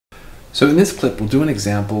So in this clip, we'll do an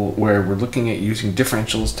example where we're looking at using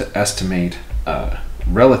differentials to estimate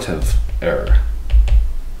relative error.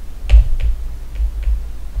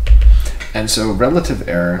 And so relative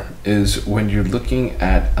error is when you're looking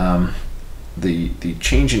at the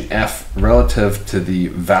change in f relative to the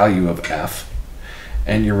value of f,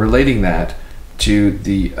 and you're relating that to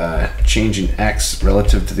the change in x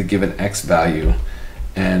relative to the given x value,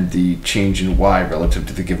 and the change in y relative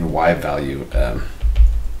to the given y value,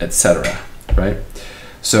 etc. Right?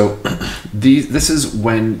 So this is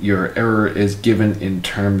when your error is given in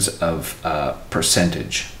terms of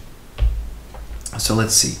percentage. So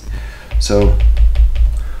let's see. So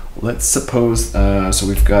let's suppose, so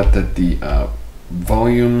we've got that the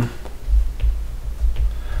volume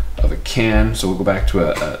of a can, so we'll go back to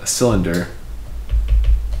a cylinder,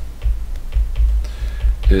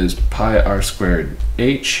 is pi r squared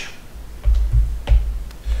h.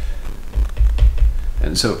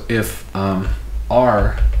 And so if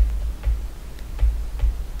r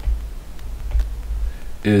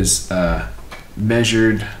is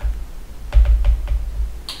measured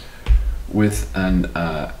with an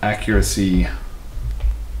accuracy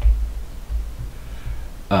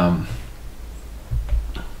of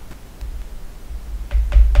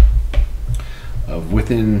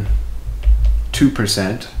within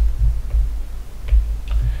 2%,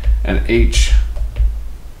 and h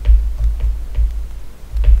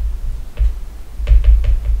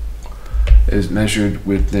is measured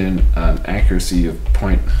within an accuracy of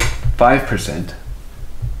 0.5%,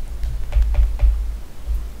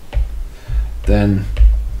 then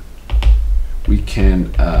we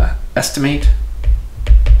can estimate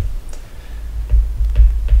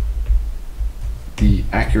the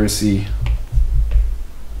accuracy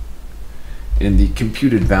in the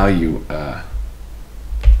computed value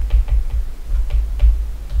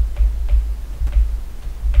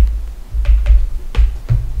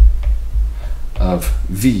of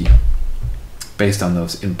V based on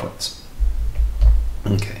those inputs.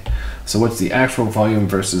 Okay, so what's the actual volume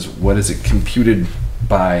versus what is it computed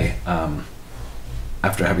by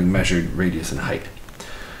after having measured radius and height?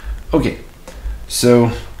 Okay,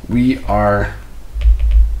 so we are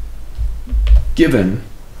given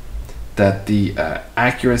that the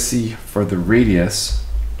accuracy for the radius,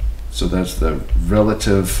 so that's the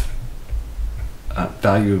relative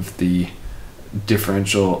value of the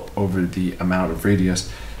differential over the amount of radius,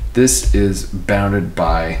 this is bounded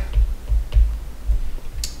by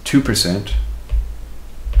 2%,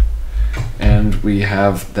 and we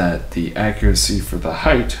have that the accuracy for the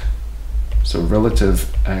height, so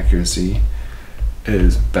relative accuracy,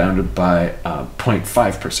 is bounded by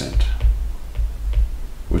 0.5%,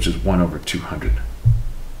 which is 1 over 200.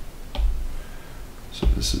 So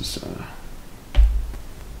this is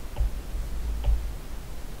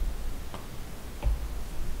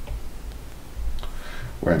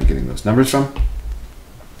where I'm getting those numbers from.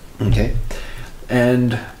 Okay,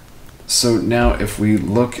 and so now if we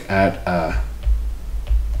look at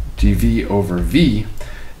dV over V,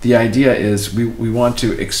 the idea is we want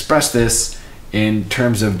to express this in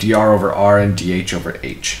terms of dr over r and dh over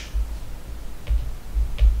h.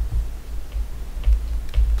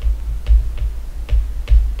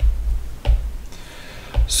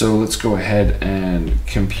 So let's go ahead and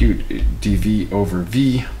compute dV over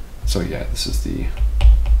V. So yeah, this is the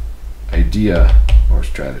idea or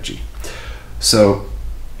strategy. So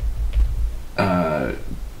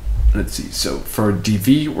let's see, so for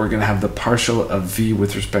dV, we're going to have the partial of V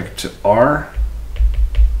with respect to R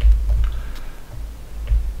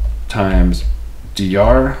times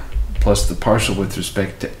dr plus the partial with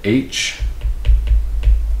respect to H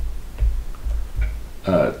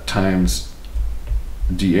times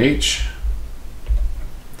dH,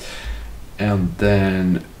 and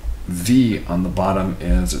then V on the bottom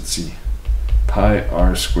is, let's see, pi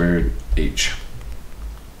r squared h.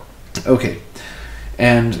 Okay,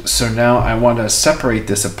 and so now I want to separate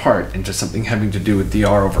this apart into something having to do with dr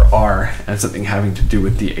over r and something having to do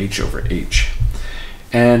with dh over h.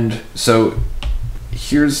 And so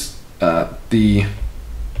here's the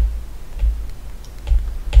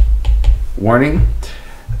warning.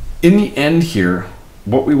 In the end here,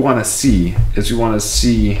 what we want to see is we want to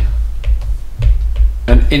see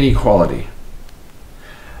an inequality.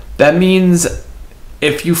 That means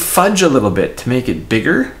if you fudge a little bit to make it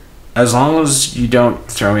bigger, as long as you don't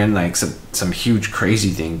throw in like some huge crazy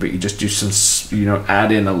thing, but you just do some,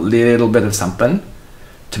 add in a little bit of something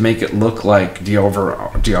to make it look like dr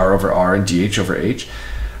over r and dh over h,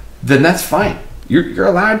 then that's fine. You're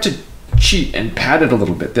allowed to cheat and pad it a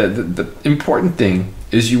little bit. The important thing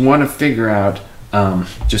is you want to figure out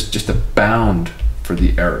just a bound for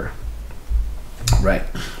the error. right?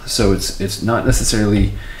 So it's not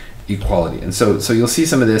necessarily equality. And so you'll see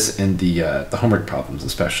some of this in the homework problems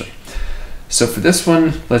especially. So for this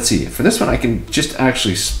one, let's see. For this one, I can just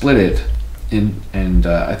actually split it in, and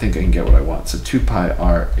I think I can get what I want. So 2 pi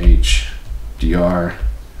r h dr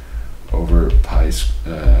over pi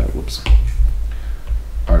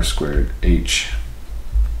r squared h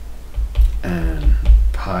and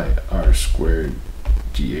pi r squared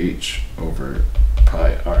dh over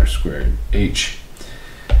pi r squared h.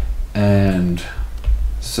 And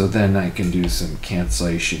so then I can do some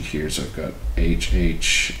cancellation here. So I've got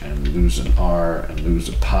h and lose an r and lose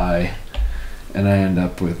a pi, and I end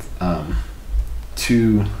up with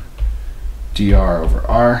 2 dr over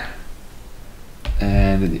r.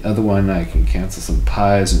 And in the other one, I can cancel some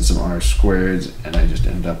pi's and some r squareds, and I just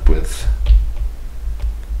end up with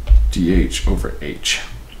dh over h.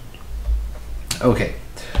 Okay,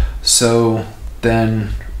 so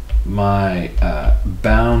then my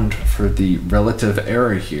bound for the relative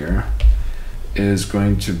error here is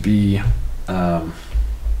going to be 2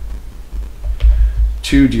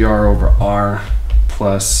 dr over r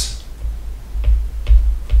plus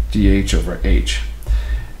dh over h.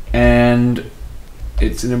 And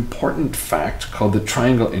it's an important fact called the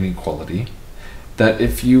triangle inequality, that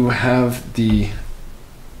if you have the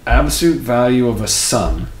absolute value of a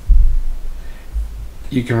sum,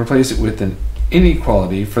 you can replace it with an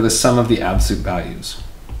inequality for the sum of the absolute values.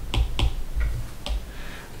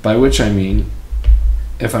 By which I mean,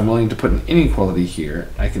 if I'm willing to put an inequality here,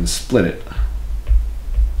 I can split it.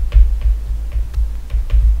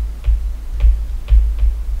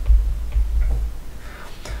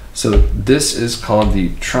 So this is called the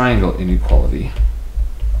triangle inequality.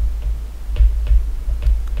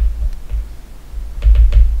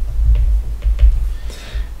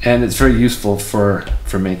 And it's very useful for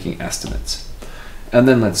making estimates. And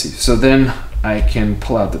then let's see. So then I can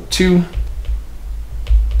pull out the 2.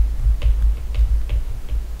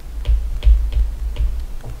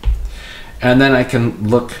 And then I can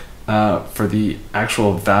look for the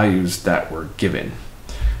actual values that were given.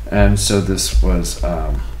 And so this was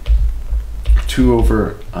 2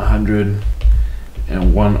 over 100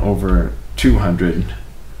 and 1 over 200,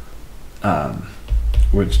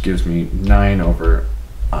 which gives me 9 over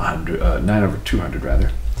 100, 9 over 200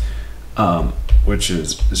 rather, which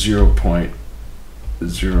is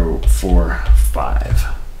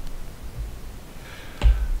 0.045.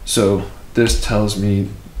 So this tells me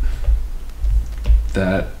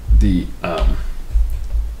that the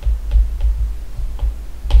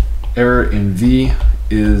error in V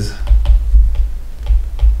is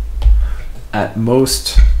at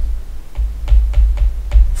most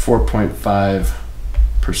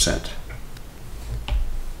 4.5%.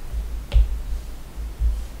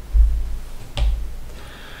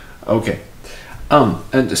 Okay,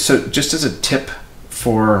 and so just as a tip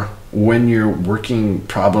for when you're working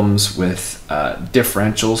problems with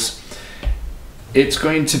differentials, it's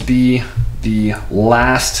going to be the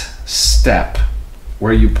last step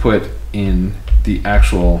where you put in the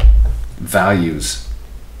actual values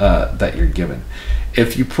that you're given.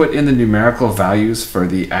 If you put in the numerical values for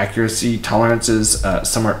the accuracy tolerances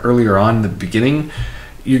somewhere earlier on in the beginning,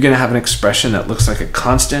 you're going to have an expression that looks like a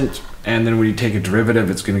constant, and then when you take a derivative,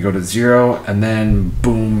 it's going to go to 0, and then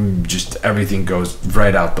boom, just everything goes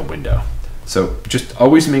right out the window. So just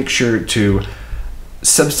always make sure to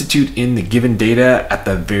substitute in the given data at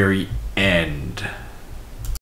the very end.